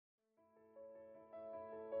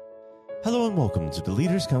Hello and welcome to the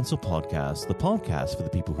Leaders Council podcast, the podcast for the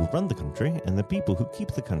people who run the country and the people who keep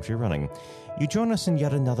the country running. You join us in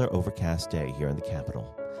yet another overcast day here in the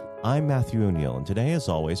capital. I'm Matthew O'Neill, and today, as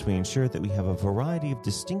always, we ensure that we have a variety of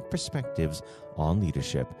distinct perspectives on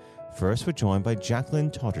leadership. First, we're joined by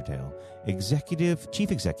Jacqueline Totterdell,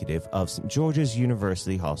 Chief Executive of St George's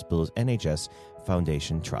University Hospitals NHS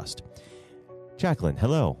Foundation Trust. Jacqueline,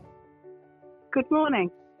 hello. Good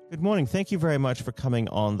morning. Good morning. Thank you very much for coming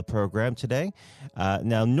on the program today.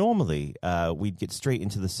 Now, normally, we'd get straight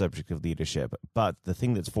into the subject of leadership, but the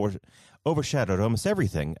thing that's overshadowed almost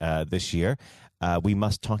everything this year, we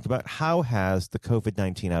must talk about how has the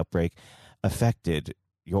COVID-19 outbreak affected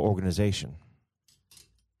your organization?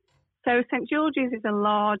 So St George's is a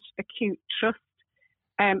large acute trust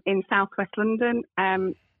in southwest London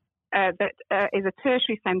that is a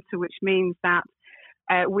tertiary centre, which means that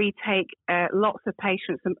we take lots of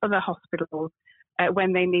patients from other hospitals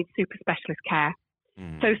when they need super specialist care.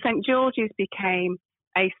 So St George's became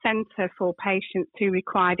a centre for patients who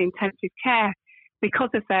required intensive care because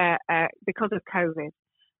of COVID.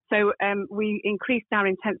 So we increased our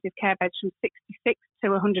intensive care beds from 66 to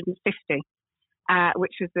 150,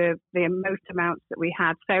 which was the most amounts that we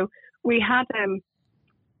had. So we had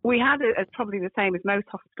as probably the same as most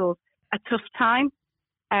hospitals, a tough time.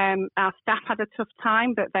 Our staff had a tough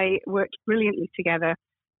time, but they worked brilliantly together.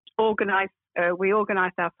 We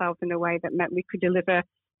organised ourselves in a way that meant we could deliver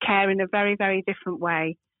care in a very, very different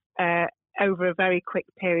way over a very quick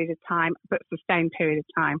period of time, but sustained period of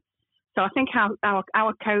time. So I think our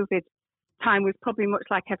COVID time was probably much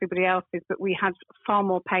like everybody else's, but we had far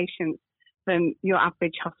more patients than your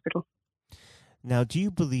average hospital. Now, do you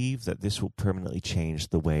believe that this will permanently change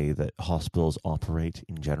the way that hospitals operate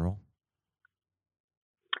in general?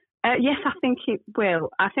 Yes, I think it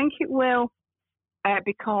will. I think it will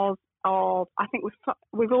because I think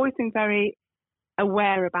we've always been very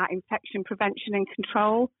aware about infection prevention and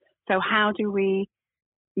control. So how do we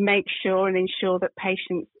make sure and ensure that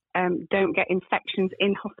patients don't get infections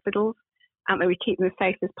in hospitals and that we keep them as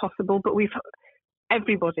safe as possible? But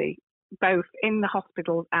everybody, both in the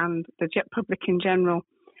hospitals and the public in general,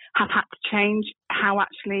 have had to change how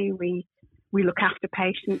actually we look after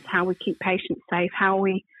patients, how we keep patients safe, how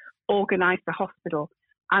we organise the hospital,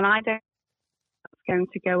 and I don't think it's going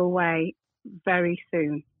to go away very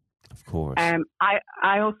soon. Of course.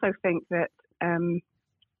 I also think that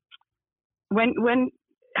when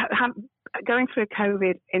going through a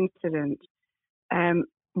COVID incident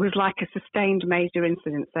was like a sustained major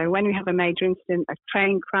incident. So when we have a major incident, a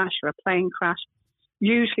train crash or a plane crash,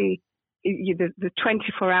 usually the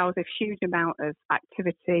 24 hours of huge amount of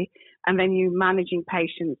activity, and then you managing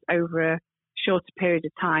patients over a shorter period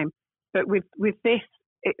of time. But with this,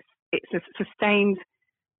 it's a sustained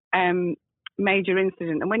major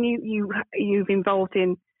incident. And when you've involved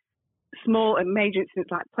in small and major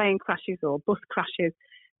incidents like plane crashes or bus crashes,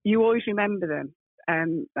 you always remember them.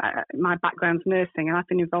 My background's nursing, and I've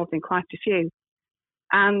been involved in quite a few.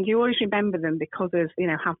 And you always remember them because of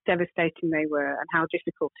how devastating they were and how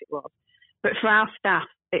difficult it was. But for our staff,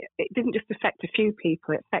 it didn't just affect a few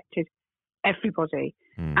people; it affected everybody.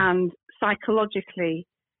 And psychologically,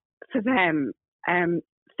 for them,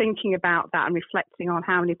 thinking about that and reflecting on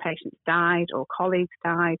how many patients died or colleagues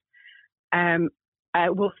died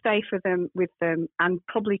will stay with them and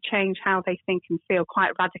probably change how they think and feel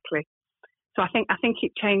quite radically. So I think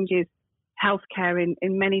it changes healthcare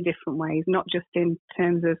in many different ways, not just in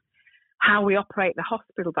terms of how we operate the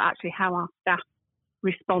hospital, but actually how our staff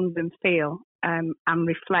respond and feel and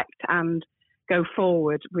reflect and go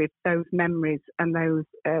forward with those memories and those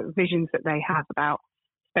visions that they have about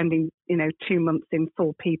spending 2 months in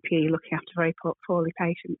full PPE looking after very poorly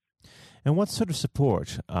patients. And what sort of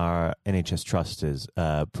support are NHS trusts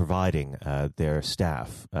providing their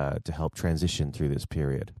staff to help transition through this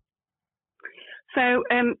period? So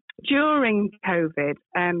during COVID,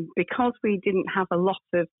 because we didn't have a lot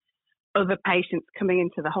of other patients coming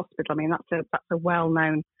into the hospital, I mean that's a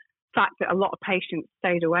well-known fact that a lot of patients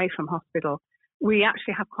stayed away from hospital. We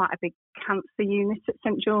actually have quite a big cancer unit at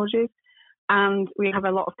St George's, and we have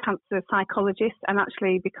a lot of cancer psychologists. And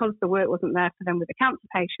actually, because the work wasn't there for them with the cancer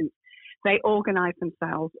patients, they organised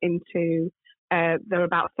themselves into, there are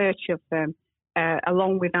about 30 of them,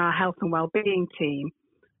 along with our health and wellbeing team,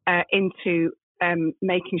 into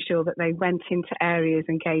making sure that they went into areas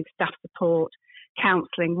and gave staff support,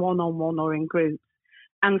 counselling one-on-one or in groups.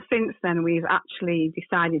 And since then, we've actually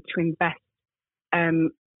decided to invest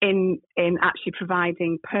in actually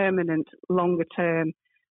providing permanent, longer-term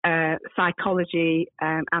psychology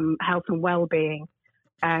and health and well-being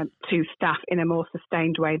to staff in a more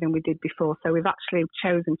sustained way than we did before. So we've actually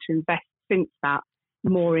chosen to invest since that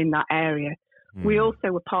more in that area. We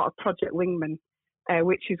also were part of Project Wingman,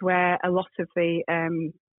 which is where a lot of the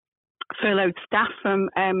furloughed staff from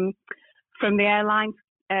the airlines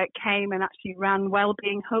came and actually ran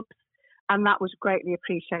wellbeing hubs, and that was greatly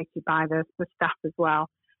appreciated by the staff as well.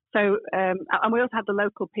 So, and we also had the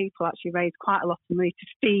local people actually raise quite a lot of money to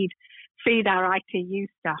feed our ITU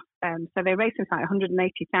staff. So they raised something like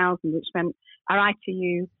 180,000, which meant our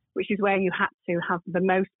ITU, which is where you had to have the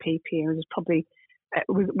most PPE, was probably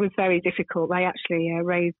was very difficult. They actually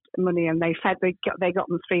raised money, and they got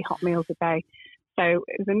them 3 hot meals a day. So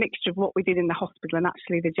it was a mixture of what we did in the hospital and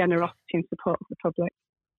actually the generosity and support of the public.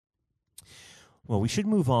 Well, we should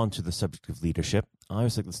move on to the subject of leadership. I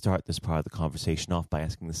always like to start this part of the conversation off by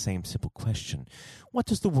asking the same simple question. What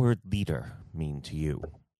does the word leader mean to you?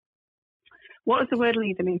 What does the word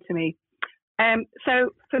leader mean to me?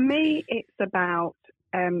 So for me, it's about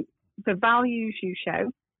the values you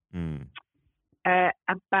show,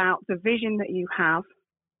 about the vision that you have,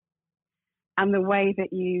 and the way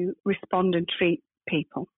that you respond and treat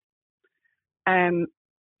people. I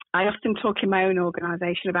often talk in my own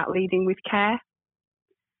organisation about leading with care,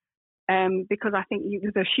 because I think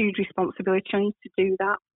there's a huge responsibility on you to do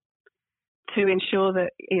that, to ensure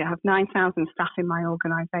that I have 9,000 staff in my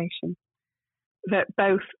organisation, that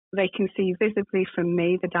both they can see visibly from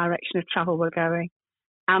me the direction of travel we're going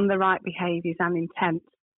and the right behaviours and intent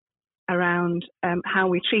around how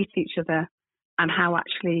we treat each other and how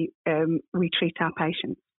actually we treat our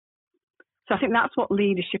patients. So I think that's what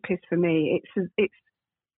leadership is for me.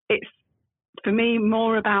 It's for me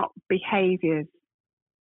more about behaviours,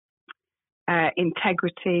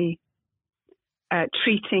 integrity,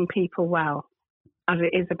 treating people well, as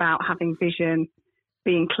it is about having vision,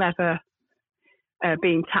 being clever,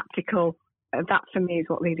 being tactical. That for me is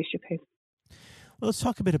what leadership is. Well, let's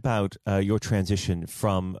talk a bit about your transition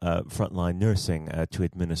from frontline nursing to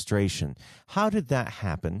administration. How did that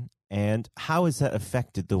happen, and how has that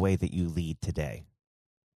affected the way that you lead today?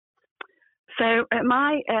 So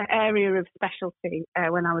my area of specialty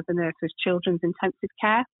when I was a nurse was children's intensive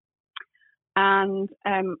care, and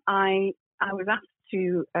I was asked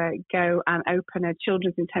to go and open a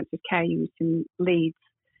children's intensive care unit in Leeds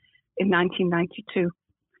in 1992,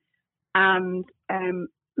 and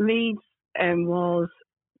Leeds was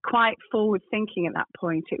quite forward thinking at that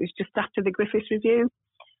point. It was just after the Griffiths Review,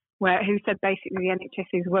 who said basically the NHS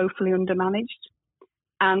is woefully undermanaged.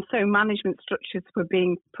 And so management structures were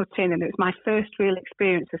being put in, and it was my first real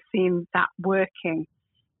experience of seeing that working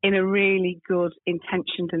in a really good,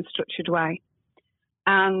 intentioned and structured way.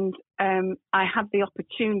 And I had the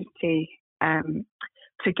opportunity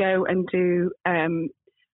to go and do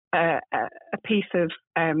a piece of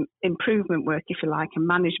improvement work, if you like, and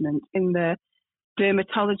management in the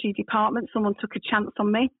dermatology department. Someone took a chance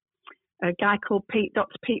on me, a guy called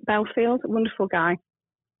Dr. Pete Belfield, a wonderful guy,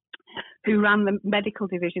 who ran the medical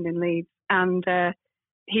division in Leeds. And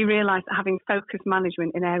he realised that having focused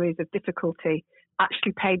management in areas of difficulty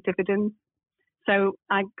actually paid dividends. So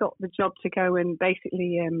I got the job to go and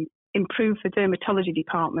basically improve the dermatology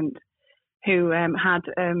department, who had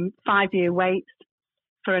 5-year waits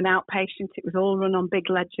for an outpatient. It was all run on big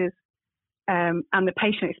ledgers, and the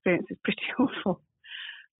patient experience was pretty awful.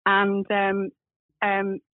 And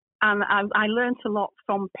I learned a lot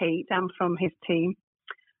from Pete and from his team,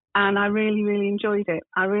 and I really, really enjoyed it.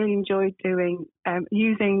 I really enjoyed doing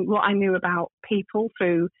using what I knew about people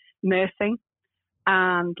through nursing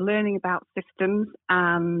and learning about systems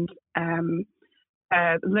and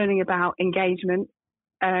learning about engagement.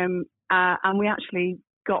 And we actually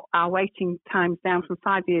got our waiting times down from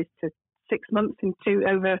 5 years to 6 months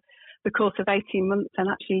over the course of 18 months. And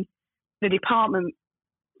actually the department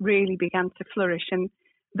really began to flourish. And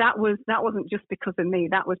that wasn't just because of me.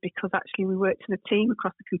 That was because actually we worked as a team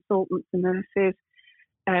across the consultants and nurses,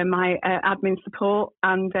 my admin support,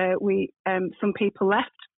 and some people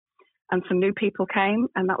left and some new people came,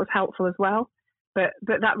 and that was helpful as well. But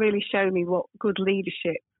that really showed me what good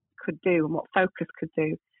leadership could do and what focus could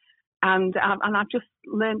do. And I've just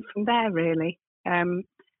learned from there, really.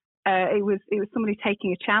 It was somebody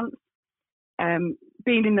taking a chance,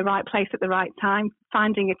 being in the right place at the right time,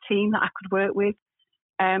 finding a team that I could work with,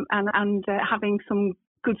 and having some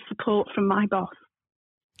good support from my boss.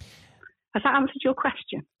 Has that answered your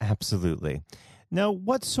question? Absolutely. Now,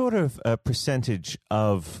 what sort of percentage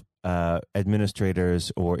of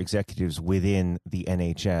administrators or executives within the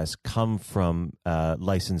NHS come from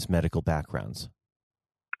licensed medical backgrounds?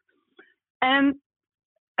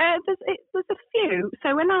 There's a few.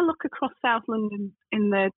 So when I look across South London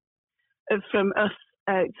from us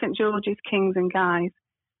St George's, King's and Guy's.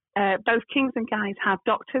 Both King's and Guy's have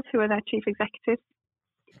doctors who are their chief executives.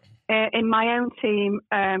 In my own team,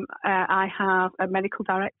 I have a medical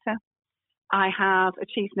director. I have a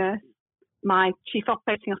chief nurse. My chief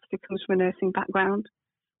operating officer comes from a nursing background.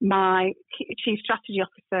 My chief strategy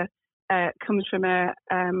officer comes from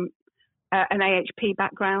an AHP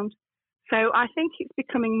background. So I think it's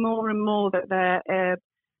becoming more and more that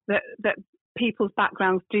that people's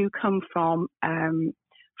backgrounds do come from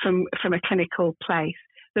a clinical place.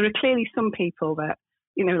 There are clearly some people that,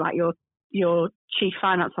 like your chief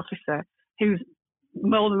finance officer, who's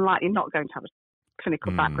more than likely not going to have a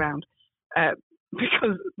clinical background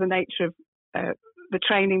because the nature of the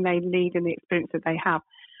training they need and the experience that they have.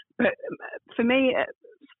 But for me,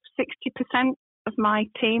 60% of my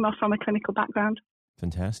team are from a clinical background.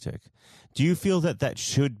 Fantastic. Do you feel that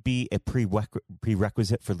should be a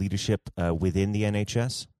prerequisite for leadership within the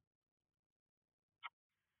NHS?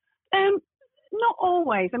 Not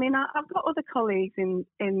always. I mean, I've got other colleagues in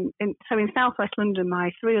South West London,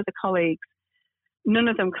 my 3 other colleagues, none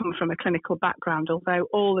of them come from a clinical background, although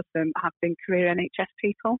all of them have been career NHS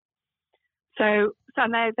people. So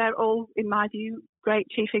they're all, in my view, great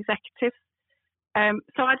chief executives.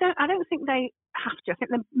 So I don't think they have to. I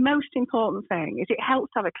think the most important thing is it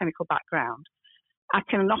helps to have a clinical background. I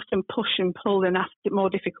can often push and pull and ask more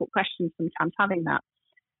difficult questions sometimes having that.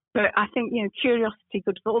 But I think, curiosity,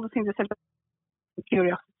 good for all the things I said about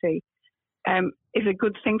curiosity, is a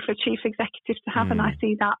good thing for a chief executive to have. And I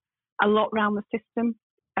see that a lot around the system,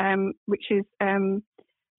 which is good.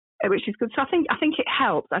 So I think it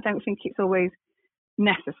helps. I don't think it's always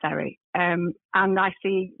necessary. And I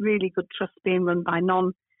see really good trusts being run by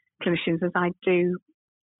non-clinicians, as I do,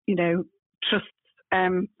 trusts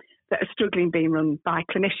that are struggling being run by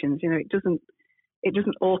clinicians. It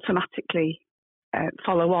doesn't automatically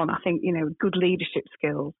follow on. I think good leadership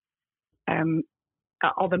skills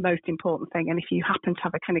are the most important thing. And if you happen to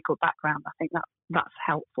have a clinical background, I think that's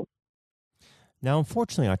helpful. Now,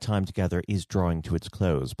 unfortunately, our time together is drawing to its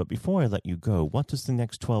close. But before I let you go, what does the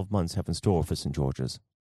next 12 months have in store for St George's?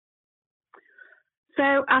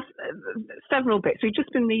 So, several bits. We've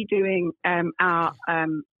just been redoing our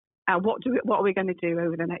what are we going to do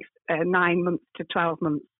over the next 9 months to 12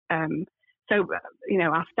 months. So,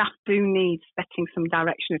 our staff do need setting some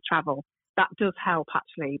direction of travel. That does help,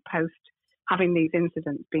 actually, post having these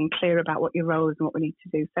incidents, being clear about what your role is and what we need to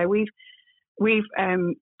do. So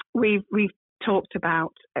we've talked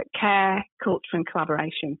about care, culture, and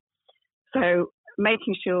collaboration. So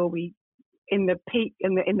making sure we, in the peak,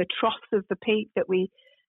 in the troughs of the peak, that we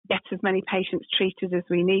get as many patients treated as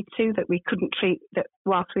we need to, that we couldn't treat that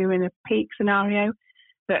whilst we were in a peak scenario,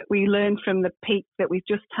 that we learn from the peak that we've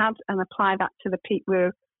just had and apply that to the peak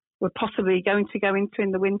we're possibly going to go into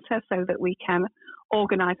in the winter, so that we can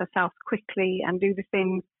organise ourselves quickly and do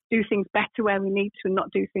things better where we need to, and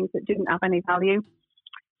not do things that didn't have any value.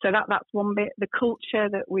 So that's one bit. The culture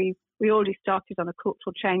that we already started on a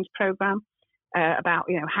cultural change programme about,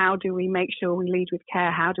 how do we make sure we lead with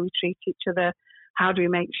care? How do we treat each other? How do we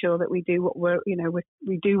make sure that we do what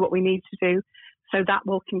we do what we need to do? So that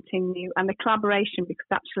will continue. And the collaboration, because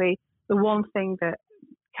actually the one thing that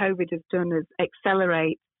COVID has done is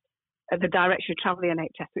accelerate the direction of travel in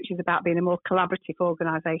NHS, which is about being a more collaborative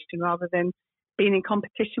organisation rather than being in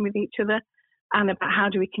competition with each other, and about how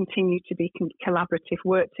do we continue to be collaborative,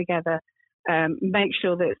 work together, make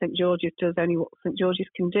sure that St George's does only what St George's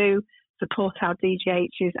can do, support our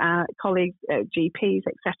DGHs, our colleagues, GPs,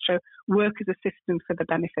 etc., work as a system for the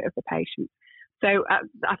benefit of the patient. So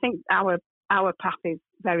I think our path is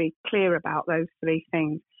very clear about those 3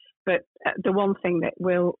 things. But the one thing that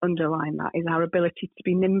will underline that is our ability to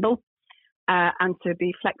be nimble and to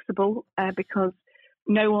be flexible, because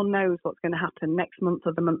no one knows what's going to happen next month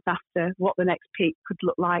or the month after, what the next peak could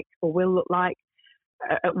look like or will look like,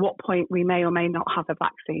 at what point we may or may not have a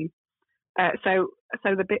vaccine. So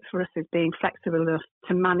the bit for us is being flexible enough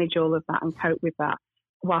to manage all of that and cope with that,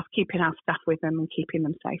 whilst keeping our staff with them and keeping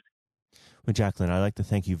them safe. Well, Jacqueline, I'd like to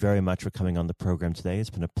thank you very much for coming on the program today. It's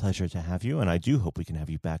been a pleasure to have you, and I do hope we can have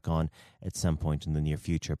you back on at some point in the near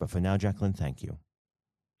future. But for now, Jacqueline, thank you.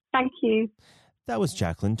 Thank you. That was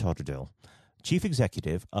Jacqueline Totterdell, Chief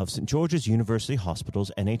Executive of St George's University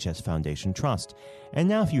Hospitals NHS Foundation Trust. And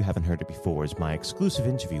now, if you haven't heard it before, is my exclusive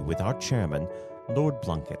interview with our chairman, Lord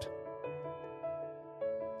Blunkett.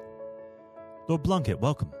 Lord Blunkett,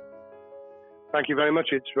 welcome. Thank you very much.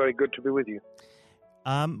 It's very good to be with you.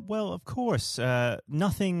 Well, of course,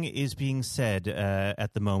 nothing is being said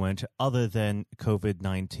at the moment other than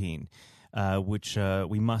COVID-19, which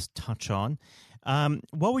we must touch on.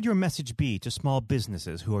 What would your message be to small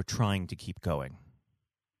businesses who are trying to keep going?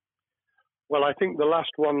 Well, I think the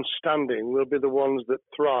last ones standing will be the ones that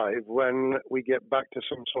thrive when we get back to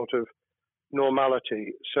some sort of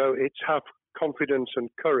normality. So it's have confidence and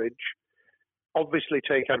courage. Obviously,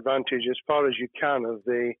 take advantage as far as you can of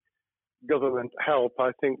the government help.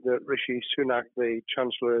 I think that Rishi Sunak, the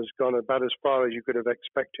Chancellor, has gone about as far as you could have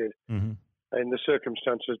expected. Mm-hmm. In the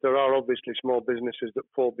circumstances, there are obviously small businesses that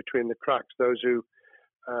fall between the cracks. Those who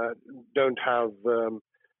don't have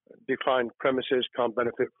defined premises can't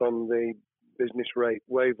benefit from the business rate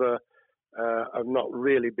waiver, have not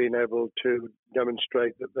really been able to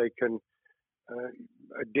demonstrate that they can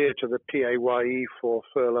adhere to the PAYE for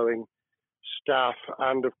furloughing staff,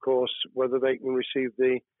 and of course whether they can receive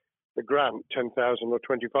the grant, 10,000 or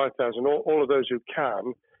 25,000. All of those who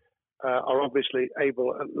can are obviously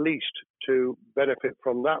able at least to benefit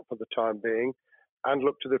from that for the time being and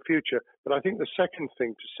look to the future. But I think the second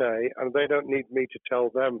thing to say, and they don't need me to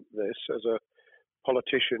tell them this as a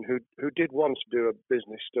politician who did once do a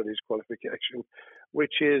business studies qualification,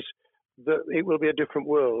 which is that it will be a different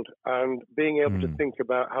world, and being able to think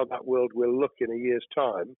about how that world will look in a year's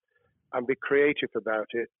time and be creative about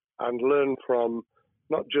it and learn from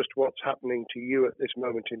not just what's happening to you at this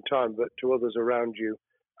moment in time, but to others around you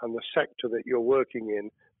and the sector that you're working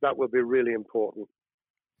in, that will be really important.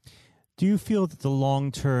 Do you feel that the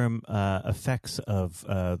long-term effects of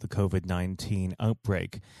the COVID-19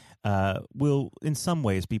 outbreak will in some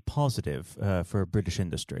ways be positive for British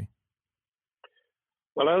industry?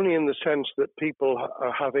 Well, only in the sense that people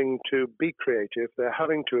are having to be creative, they're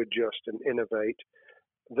having to adjust and innovate.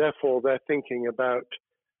 Therefore, they're thinking about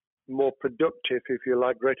more productive, if you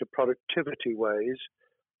like, greater productivity ways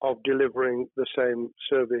of delivering the same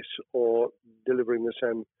service or delivering the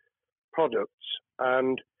same products.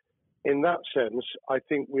 And in that sense, I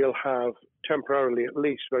think we'll have temporarily at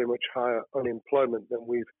least very much higher unemployment than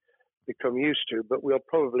we've become used to, but we'll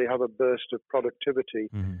probably have a burst of productivity,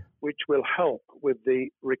 which will help with the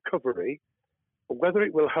recovery. Whether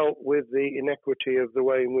it will help with the inequity of the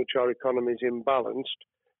way in which our economy is imbalanced,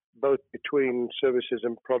 both between services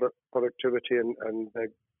and productivity and the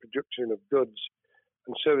production of goods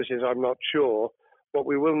and services, I'm not sure. What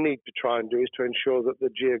we will need to try and do is to ensure that the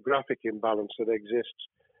geographic imbalance that exists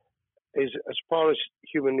is, as far as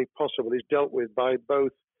humanly possible, is dealt with by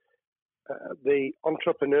both the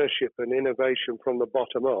entrepreneurship and innovation from the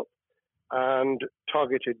bottom up and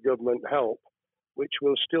targeted government help, which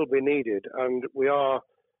will still be needed. And we are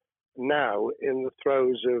now in the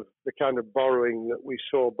throes of the kind of borrowing that we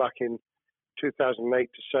saw back in 2008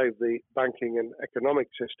 to save the banking and economic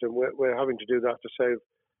system. We're having to do that to save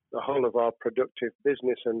the whole of our productive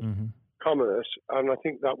business and commerce, and I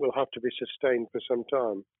think that will have to be sustained for some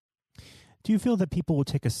time. Do you feel that people will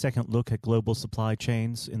take a second look at global supply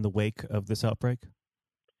chains in the wake of this outbreak?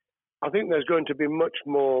 I think there's going to be much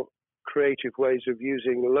more creative ways of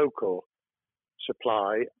using local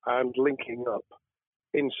supply and linking up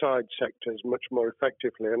inside sectors much more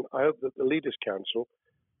effectively. And I hope that the Leaders' Council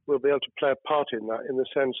will be able to play a part in that, in the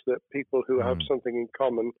sense that people who have something in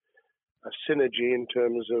common, a synergy in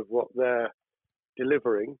terms of what they're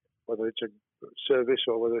delivering, whether it's a service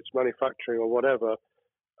or whether it's manufacturing or whatever,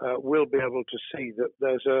 will be able to see that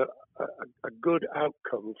there's a good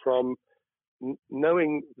outcome from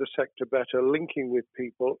knowing the sector better, linking with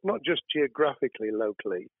people, not just geographically,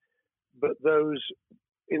 locally, but those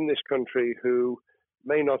in this country who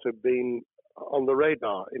may not have been on the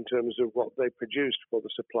radar in terms of what they produced for the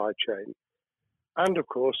supply chain. And, of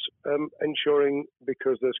course, ensuring,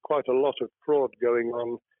 because there's quite a lot of fraud going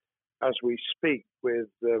on as we speak with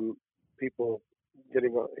people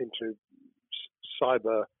getting into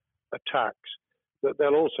cyber attacks, that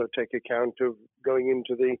they'll also take account of going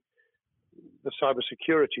into the cyber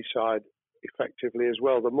security side effectively as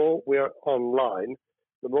well. The more we are online,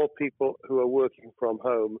 the more people who are working from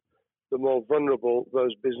home, the more vulnerable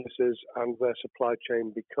those businesses and their supply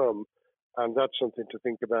chain become. And that's something to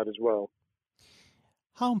think about as well.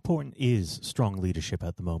 How important is strong leadership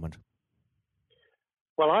at the moment?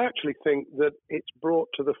 Well, I actually think that it's brought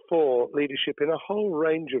to the fore leadership in a whole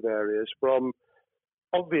range of areas, from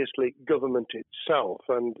obviously government itself,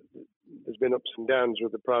 and there's been ups and downs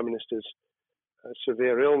with the Prime Minister's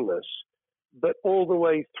severe illness, but all the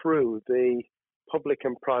way through the public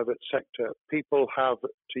and private sector, people have,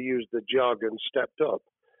 to use the jargon, stepped up,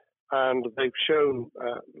 and they've shown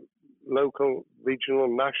local, regional,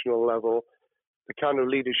 national level the kind of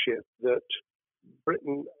leadership that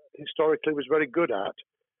Britain historically was very good at.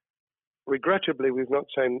 Regrettably, we've not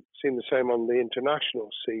seen the same on the international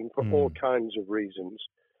scene for all kinds of reasons,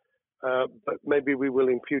 but maybe we will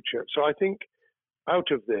in future. So I think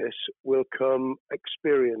out of this will come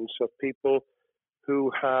experience of people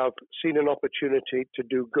who have seen an opportunity to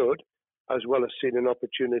do good, as well as seen an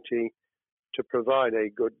opportunity to provide a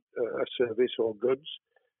good a service or goods,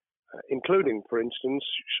 including, for instance,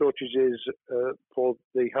 shortages for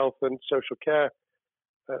the health and social care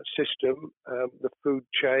system, the food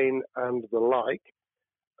chain, and the like.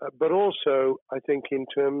 But also, I think, in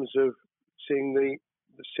terms of seeing the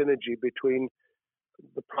synergy between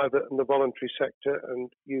the private and the voluntary sector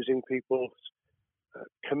and using people's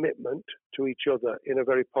commitment to each other in a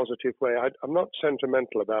very positive way. I'm not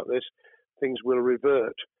sentimental about this. Things will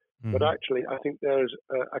revert. Mm-hmm. But actually, I think there's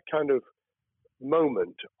a kind of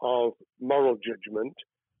moment of moral judgment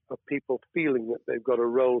of people feeling that they've got a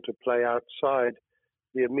role to play outside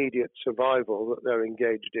the immediate survival that they're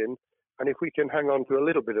engaged in. And if we can hang on to a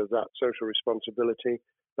little bit of that social responsibility,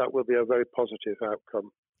 that will be a very positive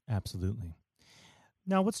outcome. Absolutely.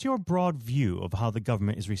 Now, what's your broad view of how the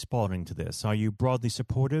government is responding to this? Are you broadly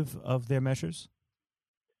supportive of their measures?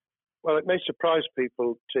 Well, it may surprise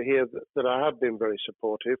people to hear that I have been very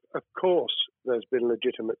supportive. Of course, there's been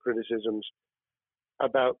legitimate criticisms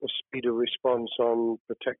about the speed of response on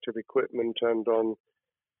protective equipment and on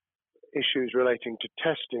issues relating to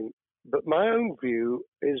testing. But my own view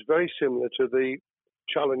is very similar to the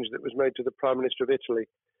challenge that was made to the Prime Minister of Italy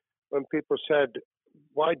when people said,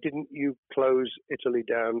 why didn't you close Italy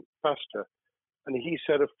down faster? And he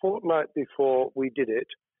said, a fortnight before we did it,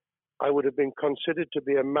 I would have been considered to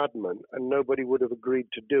be a madman and nobody would have agreed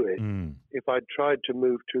to do it if I'd tried to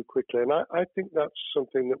move too quickly. And I think that's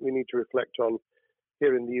something that we need to reflect on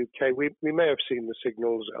here in the UK. We may have seen the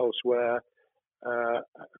signals elsewhere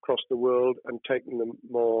across the world and taken them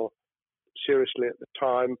more seriously at the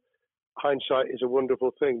time. Hindsight is a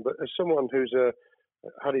wonderful thing, but as someone who's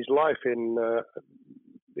had his life in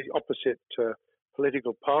the opposite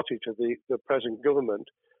political party to the present government,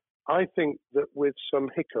 I think that with some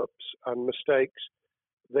hiccups and mistakes,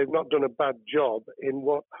 they've not done a bad job in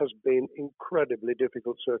what has been incredibly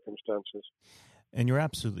difficult circumstances. And you're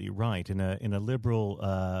absolutely right. In a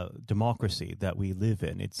liberal democracy that we live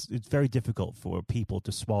in, it's very difficult for people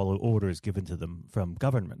to swallow orders given to them from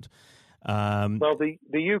government. Well,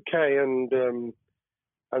 the UK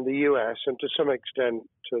and the US, and to some extent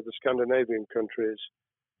the Scandinavian countries,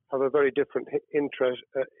 have a very different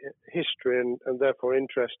history and therefore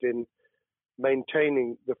interest in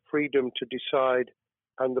maintaining the freedom to decide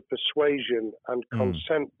and the persuasion and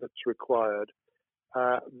consent that's required.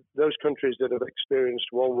 Those countries that have experienced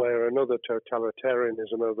one way or another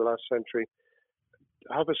totalitarianism over the last century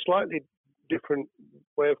have a slightly different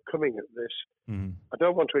way of coming at this. I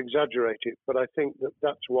don't want to exaggerate it, but I think that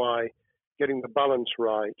that's why getting the balance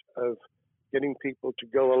right of getting people to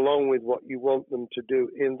go along with what you want them to do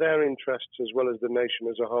in their interests as well as the nation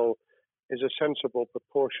as a whole is a sensible,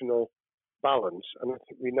 proportional balance. And I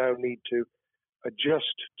think we now need to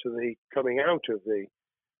adjust to the coming out of the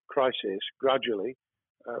crisis gradually,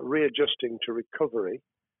 readjusting to recovery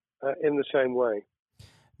in the same way.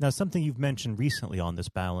 Now, something you've mentioned recently on this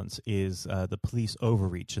balance is the police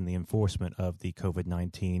overreach in the enforcement of the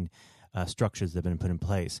COVID-19 structures that have been put in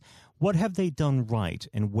place. What have they done right,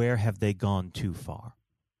 and where have they gone too far?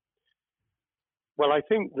 Well, I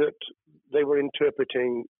think that they were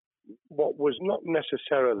interpreting what was not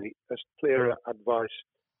necessarily as clear advice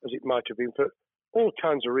as it might have been for all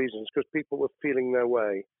kinds of reasons, because people were feeling their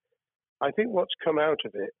way. I think what's come out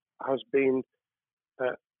of it has been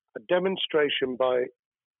a demonstration by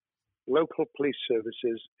local police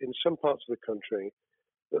services in some parts of the country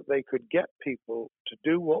that they could get people to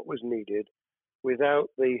do what was needed without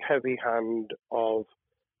the heavy hand of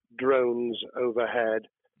drones overhead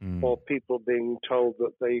or people being told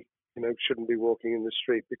that they shouldn't be walking in the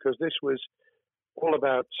street, because this was all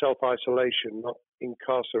about self-isolation, not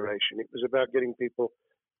incarceration. It was about getting people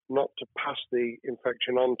not to pass the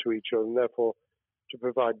infection on to each other and therefore to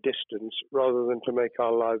provide distance rather than to make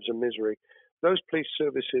our lives a misery. Those police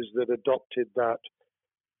services that adopted that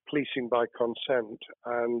policing by consent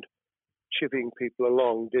and chivying people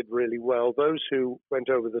along did really well. Those who went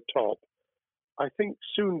over the top, I think,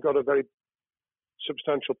 soon got a very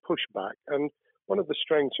substantial pushback. And one of the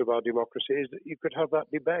strengths of our democracy is that you could have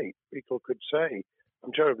that debate. People could say,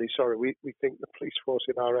 I'm terribly sorry, we think the police force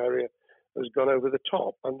in our area has gone over the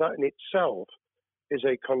top. And that in itself is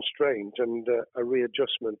a constraint and a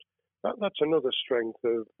readjustment. That's another strength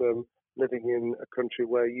of living in a country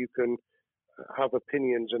where you can have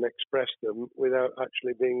opinions and express them without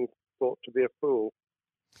actually being thought to be a fool.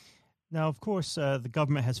 Now, of course, the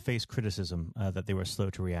government has faced criticism that they were slow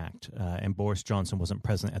to react, and Boris Johnson wasn't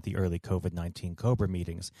present at the early COVID-19 COBRA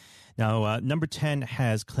meetings. Now, Number 10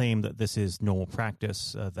 has claimed that this is normal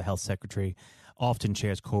practice. The health secretary often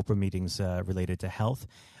chairs corporate meetings related to health.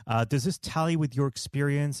 Does this tally with your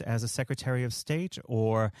experience as a Secretary of State,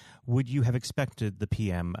 or would you have expected the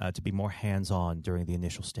PM to be more hands-on during the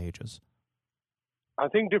initial stages? I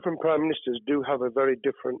think different prime ministers do have a very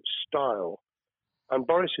different style. And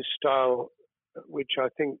Boris's style, which I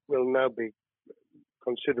think will now be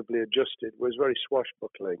considerably adjusted, was very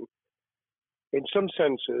swashbuckling. In some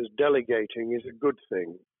senses, delegating is a good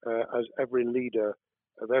thing, as every leader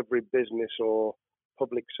of every business or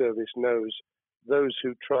public service knows. Those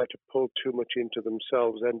who try to pull too much into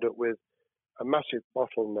themselves end up with a massive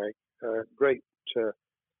bottleneck, great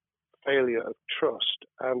failure of trust,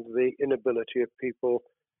 and the inability of people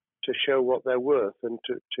to show what they're worth and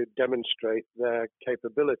to demonstrate their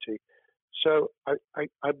capability. So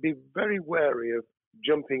I'd be very wary of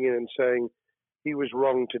jumping in and saying he was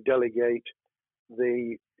wrong to delegate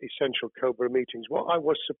the essential COBRA meetings. What I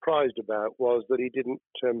was surprised about was that he didn't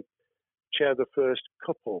chair the first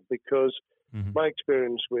couple, because my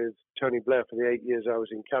experience with Tony Blair for the 8 years I was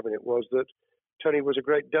in cabinet was that Tony was a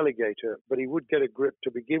great delegator, but he would get a grip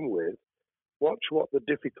to begin with, watch what the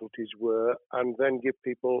difficulties were, and then give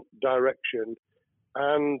people direction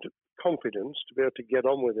and confidence to be able to get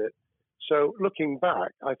on with it. So looking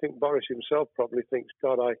back, I think Boris himself probably thinks,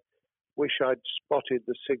 God, I wish I'd spotted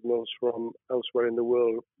the signals from elsewhere in the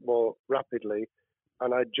world more rapidly,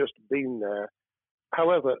 and I'd just been there.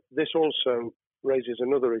 However, this also raises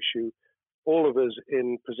another issue. All of us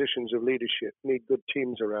in positions of leadership need good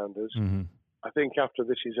teams around us. I think after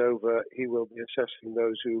this is over, he will be assessing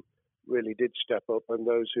those who really did step up and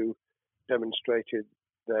those who demonstrated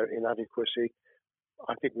their inadequacy.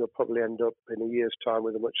 I think we'll probably end up in a year's time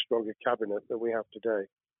with a much stronger cabinet than we have today.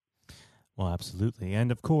 Well, absolutely.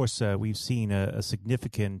 And of course, we've seen a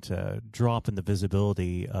significant drop in the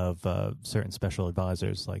visibility of certain special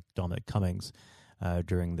advisors like Dominic Cummings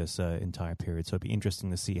during this entire period. So it'd be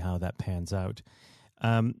interesting to see how that pans out.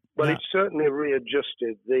 It's certainly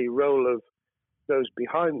readjusted the role of those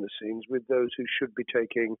behind the scenes with those who should be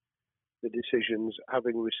taking the decisions,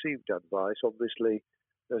 having received advice. Obviously,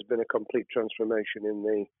 there's been a complete transformation in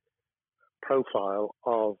the profile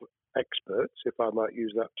of experts, if I might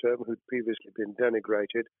use that term, who'd previously been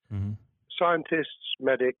denigrated. Scientists,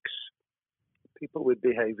 medics, people with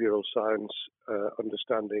behavioral science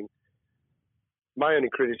understanding. My only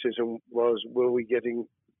criticism was, were we getting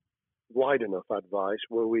wide enough advice?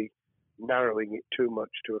 Were we narrowing it too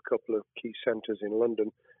much to a couple of key centres in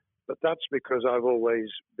London? But that's because I've always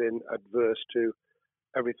been adverse to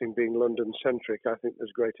everything being London-centric. I think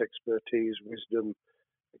there's great expertise, wisdom,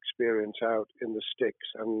 experience out in the sticks,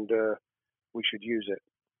 and we should use it.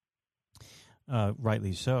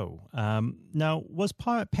 Rightly so. Now, was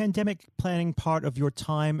pandemic planning part of your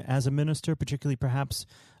time as a minister, particularly perhaps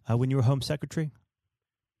when you were Home Secretary?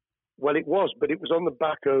 Well, it was, but it was on the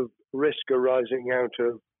back of risk arising out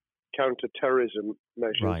of counter-terrorism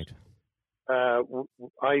measures. Right.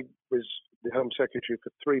 I was the Home Secretary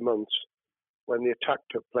for 3 months when the attack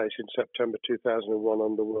took place in September 2001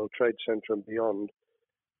 on the World Trade Center and beyond.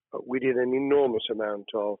 We did an enormous amount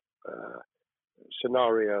of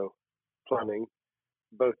scenario planning,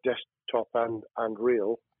 both desktop and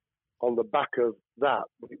real. On the back of that,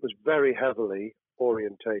 it was very heavily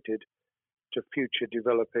orientated to future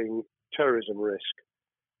developing terrorism risk.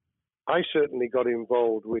 I certainly got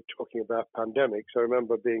involved with talking about pandemics. I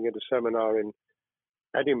remember being at a seminar in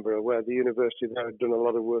Edinburgh where the university there had done a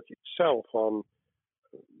lot of work itself on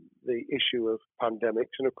the issue of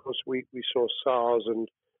pandemics. And of course, we saw SARS and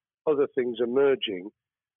other things emerging.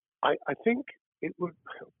 I think people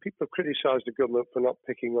have criticised the government for not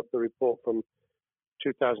picking up the report from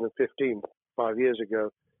 2015, 5 years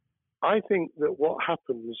ago. I think that what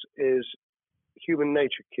happens is human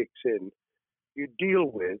nature kicks in. You deal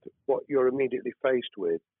with what you're immediately faced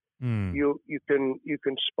with. You can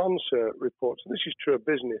sponsor reports, and this is true of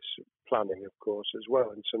business planning, of course, as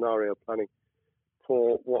well, and scenario planning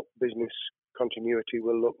for what business continuity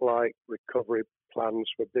will look like, recovery plans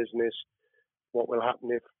for business, what will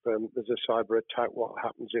happen if there's a cyber attack, what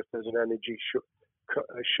happens if there's an energy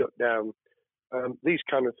shutdown. These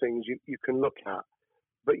kind of things you can look at,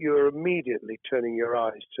 but you're immediately turning your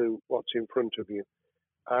eyes to what's in front of you.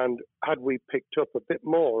 And had we picked up a bit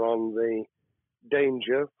more on the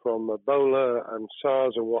danger from Ebola and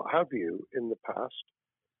SARS and what have you in the past,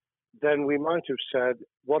 then we might have said,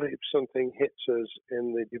 what if something hits us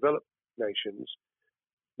in the developed nations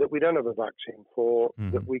that we don't have a vaccine for,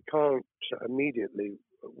 that we can't immediately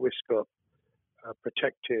whisk up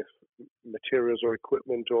protective materials or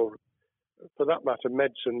equipment, or for that matter,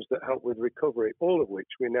 medicines that help with recovery, all of which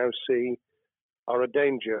we now see are a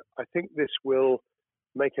danger. I think this will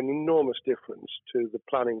make an enormous difference to the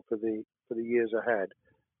planning for the years ahead.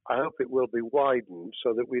 I hope it will be widened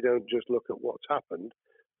so that we don't just look at what's happened,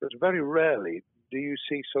 because very rarely do you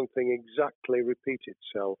see something exactly repeat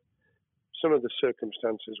itself. Some of the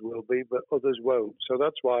circumstances will be, but others won't. So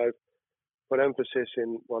that's why I've put emphasis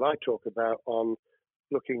in what I talk about on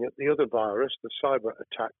looking at the other virus, the cyber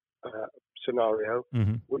attack scenario,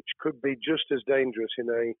 which could be just as dangerous in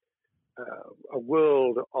a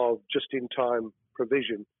world of just-in-time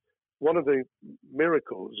provision. One of the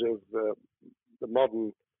miracles of the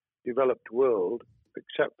modern developed world,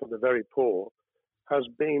 except for the very poor, has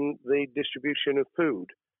been the distribution of food.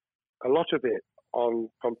 A lot of it on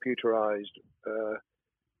computerized,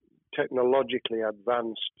 technologically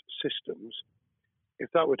advanced systems.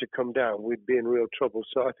 If that were to come down, we'd be in real trouble.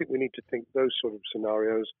 So I think we need to think those sort of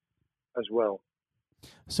scenarios as well.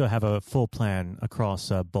 So have a full plan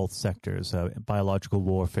across both sectors, biological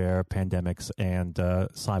warfare, pandemics, and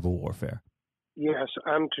cyber warfare. Yes,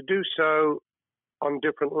 and to do so on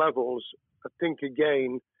different levels. I think,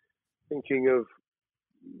 again,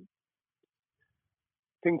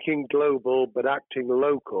 thinking global but acting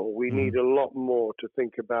local, we need a lot more to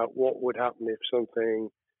think about what would happen if something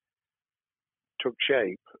took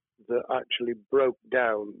shape that actually broke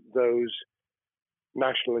down those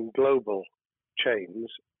national and global chains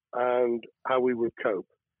and how we would cope.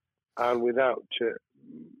 And without,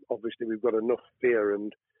 obviously, we've got enough fear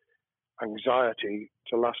and anxiety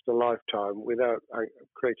to last a lifetime. Without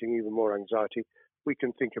creating even more anxiety, we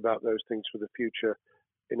can think about those things for the future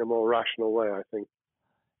in a more rational way, I think.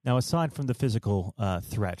 Now, aside from the physical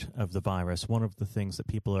threat of the virus, one of the things that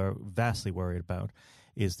people are vastly worried about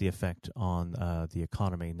is the effect on the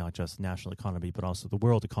economy, not just national economy, but also the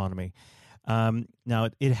world economy. Now,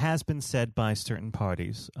 it has been said by certain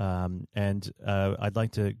parties, and I'd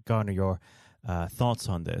like to garner your thoughts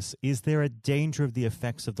on this. Is there a danger of the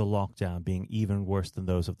effects of the lockdown being even worse than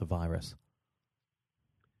those of the virus?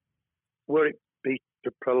 Were it be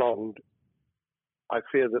prolonged, I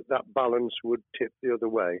fear that balance would tip the other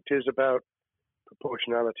way. It is about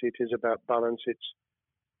proportionality. It is about balance. It's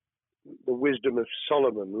the wisdom of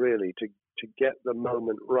Solomon, really, to get the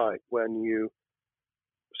moment right when you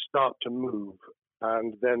start to move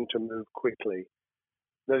and then to move quickly.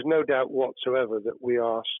 There's no doubt whatsoever that we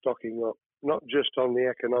are stocking up, not just on the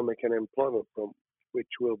economic and employment front, which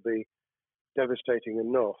will be devastating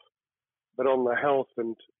enough, but on the health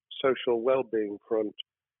and social well-being front,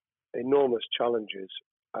 enormous challenges,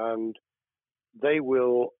 and they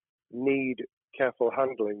will need careful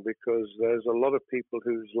handling because there's a lot of people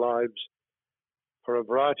whose lives, for a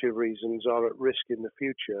variety of reasons, are at risk in the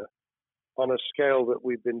future on a scale that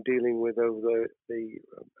we've been dealing with over the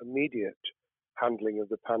immediate handling of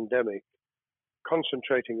the pandemic,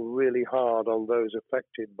 concentrating really hard on those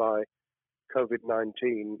affected by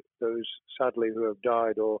COVID-19, those sadly who have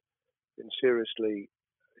died or been seriously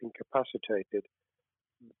incapacitated.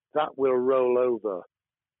 That will roll over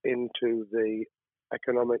into the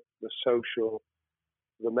economic, the social,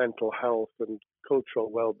 the mental health and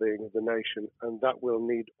cultural well-being of the nation, and that will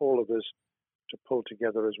need all of us to pull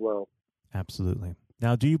together as well. Absolutely.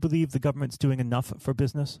 Now, do you believe the government's doing enough for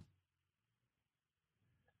business?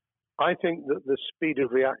 I think that the speed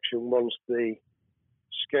of reaction once the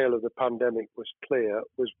scale of the pandemic was clear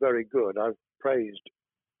was very good. I've praised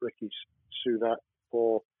Rishi Sunak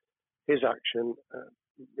for his action.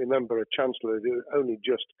 Remember, a chancellor who only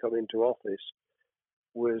just come into office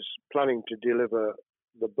was planning to deliver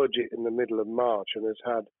the budget in the middle of March and has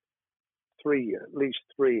had at least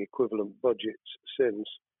three equivalent budgets since.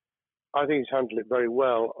 I think he's handled it very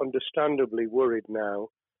well. Understandably worried now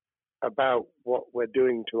about what we're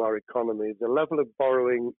doing to our economy. The level of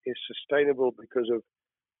borrowing is sustainable because of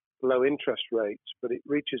low interest rates, but it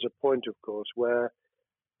reaches a point, of course, where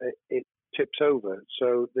it tips over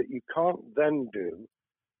so that you can't then do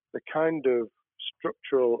the kind of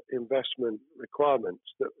structural investment requirements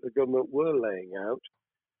that the government were laying out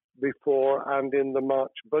before and in the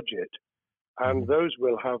March budget. And those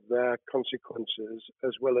will have their consequences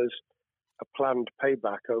as well as a planned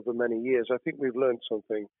payback over many years. I think we've learned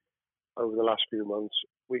something over the last few months.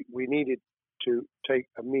 We needed to take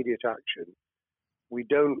immediate action. We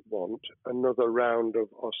don't want another round of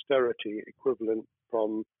austerity equivalent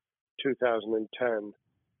from 2010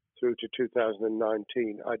 through to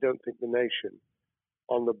 2019. I don't think the nation,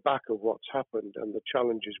 on the back of what's happened and the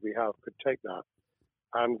challenges we have, could take that.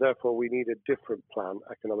 And therefore, we need a different plan,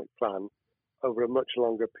 economic plan, over a much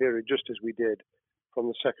longer period, just as we did from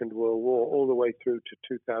the Second World War all the way through to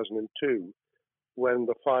 2002, when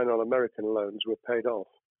the final American loans were paid off.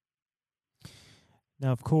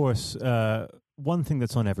 Now, of course, one thing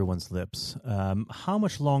that's on everyone's lips. How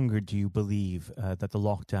much longer do you believe that the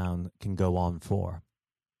lockdown can go on for?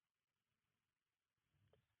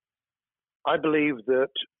 I believe that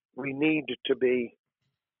we need to be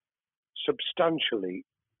substantially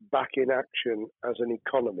back in action as an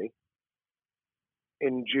economy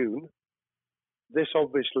in June. This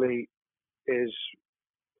obviously is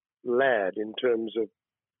led in terms of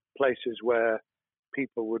places where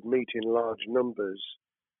people would meet in large numbers,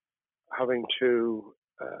 having to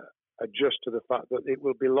adjust to the fact that it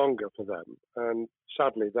will be longer for them. And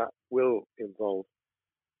sadly, that will involve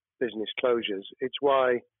business closures. It's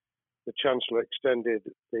why the Chancellor extended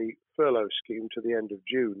the furlough scheme to the end of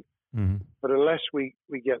June. Mm-hmm. But unless we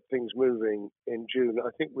get things moving in June, I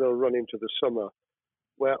think we'll run into the summer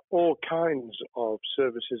where all kinds of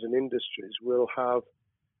services and industries will have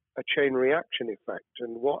a chain reaction effect.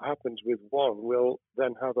 And what happens with one will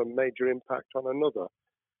then have a major impact on another.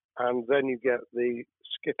 And then you get the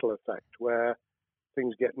skittle effect where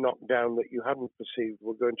things get knocked down that you hadn't perceived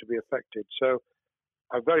were going to be affected. So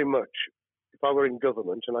I very much, if I were in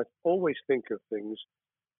government, and I always think of things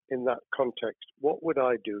in that context, what would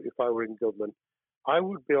I do if I were in government? I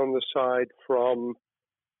would be on the side from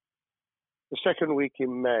the second week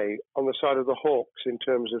in May, on the side of the hawks in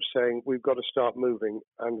terms of saying we've got to start moving,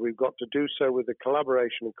 and we've got to do so with the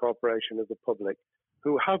collaboration and cooperation of the public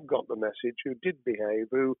who have got the message, who did behave,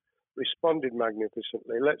 who responded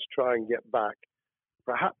magnificently. Let's try and get back,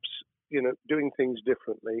 perhaps, doing things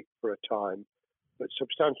differently for a time, but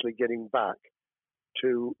substantially getting back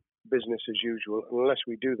to business as usual. And unless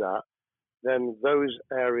we do that, then those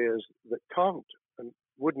areas that can't and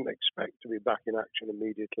wouldn't expect to be back in action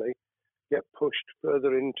immediately get pushed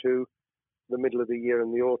further into the middle of the year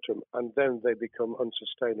and the autumn, and then they become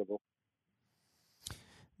unsustainable.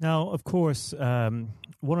 Now, of course,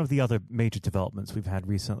 one of the other major developments we've had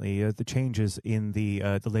recently are the changes in the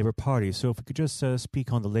Labour Party. So if we could just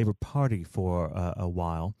speak on the Labour Party for a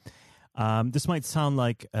while. This might sound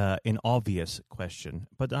like an obvious question,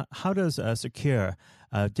 but how does Sir Keir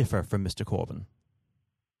differ from Mr. Corbyn?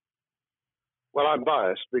 Well, I'm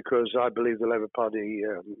biased because I believe the Labour Party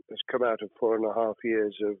has come out of 4.5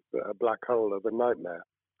 years of a black hole of a nightmare,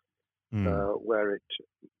 where it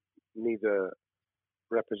neither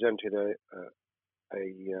represented a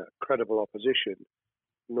credible opposition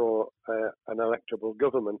nor an electable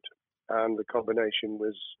government, and the combination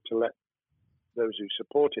was to let those who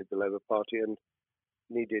supported the Labour Party and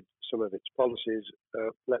needed some of its policies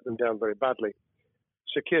let them down very badly.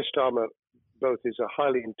 Sir Keir Starmer both is a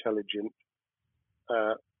highly intelligent,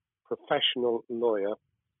 professional lawyer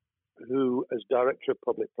who, as Director of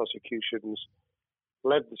Public Prosecutions,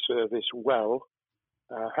 led the service well,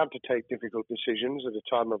 had to take difficult decisions at a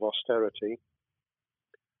time of austerity,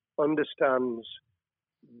 understands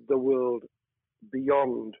the world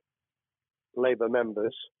beyond Labour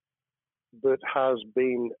members, but has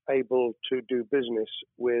been able to do business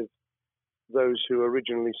with those who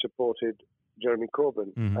originally supported Jeremy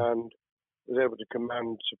Corbyn and was able to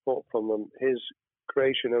command support from them. His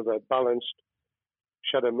creation of a balanced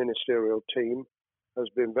shadow ministerial team has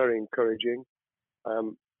been very encouraging.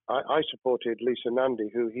 I supported Lisa Nandy,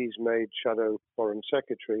 who he's made Shadow Foreign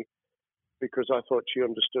Secretary, because I thought she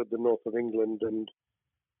understood the north of England and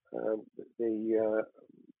the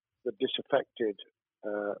disaffected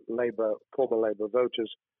former Labour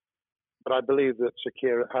voters. But I believe that Sir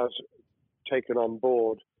Keir has taken on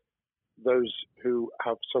board those who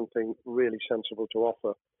have something really sensible to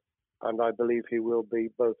offer, and I believe he will be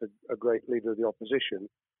both a great leader of the opposition.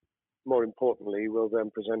 More importantly, he will then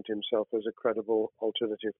present himself as a credible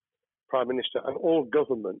alternative Prime Minister. And all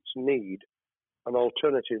governments need an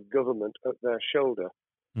alternative government at their shoulder.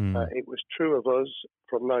 It was true of us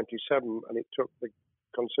from 97, and it took the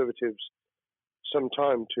Conservatives some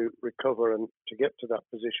time to recover and to get to that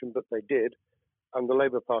position, but they did, and the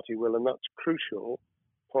Labour Party will, and that's crucial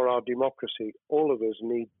for our democracy. All of us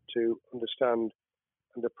need to understand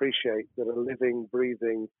and appreciate that a living,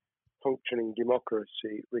 breathing, functioning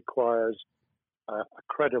democracy requires a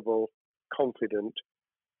credible, confident,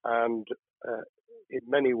 and in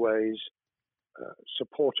many ways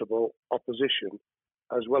supportable opposition,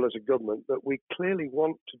 as well as a government that we clearly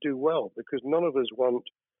want to do well, because none of us want,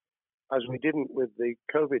 as we didn't with the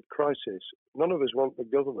COVID crisis, none of us want the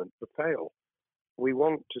government to fail. We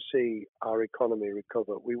want to see our economy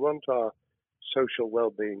recover. We want our social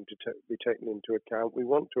well-being to be taken into account. We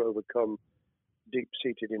want to overcome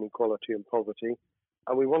deep-seated inequality and poverty,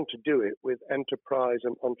 and we want to do it with enterprise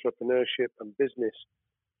and entrepreneurship and business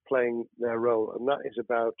playing their role. And that is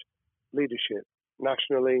about leadership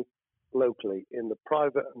nationally, locally, in the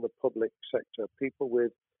private and the public sector, people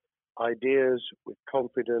with ideas, with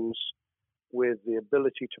confidence, with the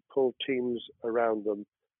ability to pull teams around them,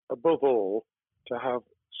 above all, to have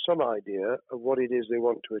some idea of what it is they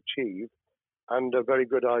want to achieve and a very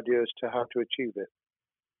good idea as to how to achieve it.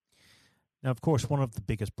 Now, of course, one of the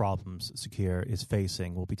biggest problems Secure is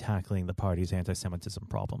facing will be tackling the party's anti-Semitism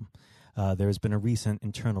problem. There has been a recent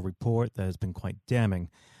internal report that has been quite damning.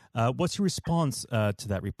 What's your response to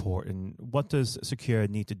that report, and what does Secure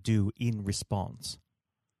need to do in response?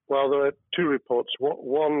 Well, there are two reports.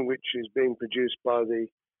 One which is being produced by the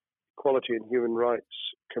Equality and Human Rights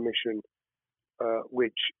Commission,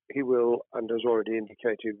 which he will, and has already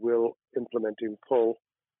indicated, will implement in full.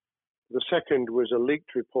 The second was a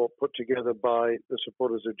leaked report put together by the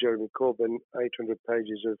supporters of Jeremy Corbyn, 800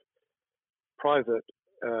 pages of private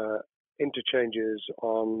interchanges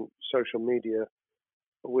on social media,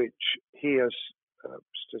 which he has,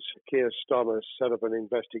 Keir Starmer, set up an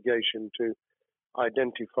investigation to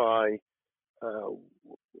identify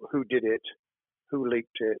who did it, who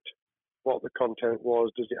leaked it, what the content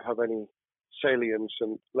was, does it have any salience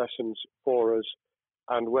and lessons for us,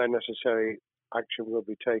 and where necessary, action will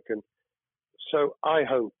be taken. So I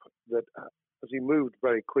hope that as he moved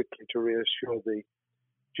very quickly to reassure the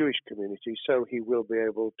Jewish community, so he will be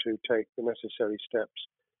able to take the necessary steps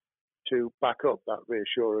to back up that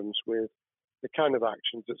reassurance with the kind of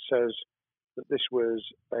actions that says that this was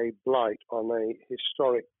a blight on a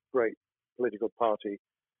historic, great political party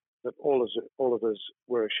that all of us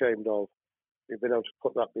were ashamed of. We've been able to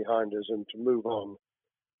put that behind us and to move on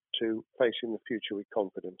to facing the future with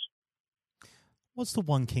confidence. What's the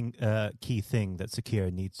one key thing that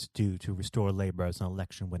Secure needs to do to restore Labour as an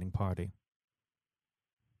election-winning party?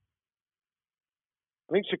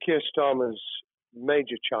 I think Sir Keir Starmer's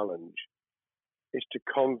major challenge is to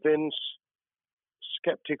convince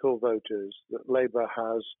sceptical voters that Labour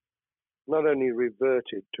has not only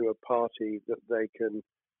reverted to a party that they can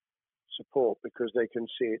support because they can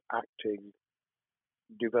see it acting,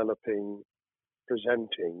 developing,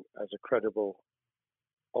 presenting as a credible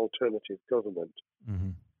alternative government,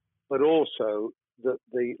 but also that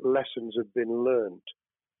the lessons have been learned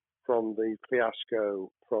from the fiasco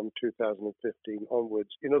from 2015 onwards.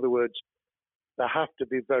 In other words, there have to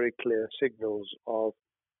be very clear signals of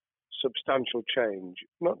substantial change,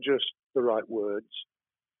 not just the right words,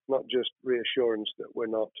 not just reassurance that we're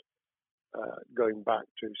not going back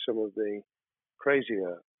to some of the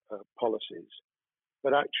crazier policies,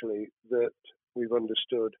 but actually that we've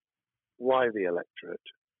understood why the electorate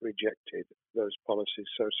rejected those policies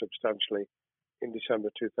so substantially in December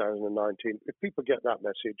 2019. If people get that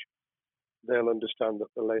message, they'll understand that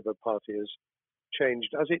the Labour Party has changed,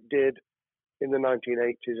 as it did in the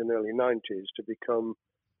 1980s and early 90s, to become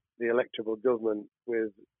the electable government with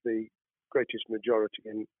the greatest majority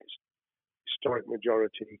and historic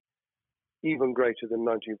majority, even greater than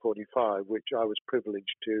 1945, which I was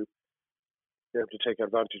privileged to be able to take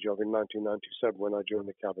advantage of in 1997 when I joined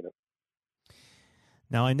the cabinet.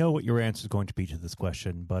 Now, I know what your answer is going to be to this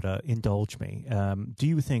question, but indulge me. Do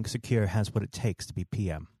you think Secure has what it takes to be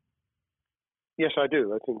PM? Yes, I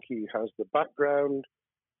do. I think he has the background,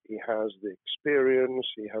 he has the experience,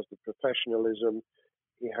 he has the professionalism,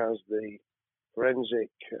 he has the forensic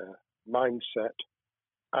mindset,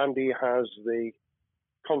 and he has the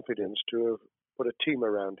confidence to have put a team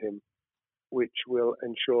around him which will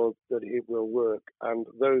ensure that it will work. And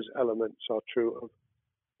those elements are true of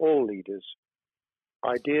all leaders.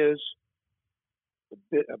 Ideas,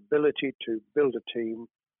 the ability to build a team,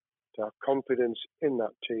 to have confidence in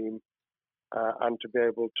that team, and to be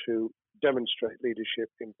able to demonstrate leadership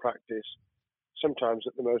in practice, sometimes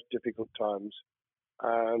at the most difficult times.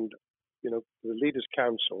 And, the Leaders'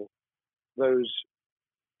 Council, those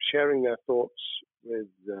sharing their thoughts with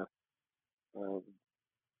the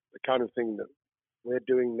kind of thing that we're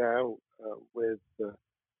doing now with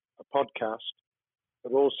a podcast,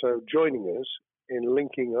 but also joining us in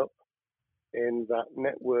linking up in that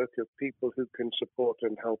network of people who can support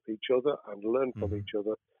and help each other and learn from each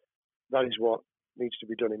other. That is what needs to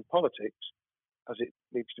be done in politics as it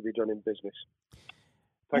needs to be done in business.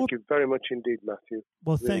 Thank you very much indeed, Matthew.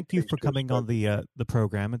 Well, thank you for coming on the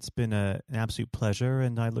program. It's been an absolute pleasure,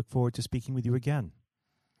 and I look forward to speaking with you again.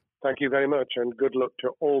 Thank you very much, and good luck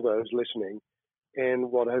to all those listening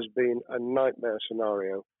in what has been a nightmare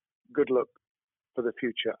scenario. Good luck for the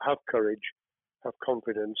future. Have courage, have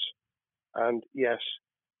confidence, and yes,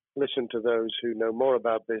 listen to those who know more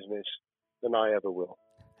about business than I ever will.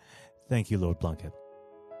 Thank you, Lord Blunkett.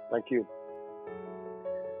 Thank you.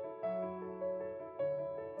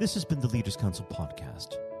 This has been the Leaders' Council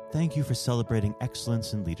podcast. Thank you for celebrating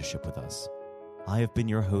excellence in leadership with us. I have been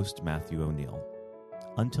your host, Matthew O'Neill.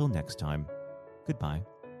 Until next time, goodbye.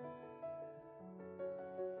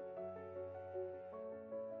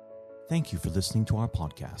 Thank you for listening to our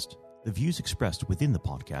podcast. The views expressed within the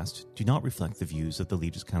podcast do not reflect the views of the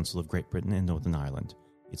Leaders' Council of Great Britain and Northern Ireland,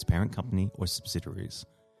 its parent company or subsidiaries,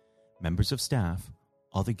 members of staff,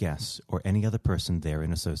 other guests, or any other person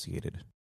therein associated.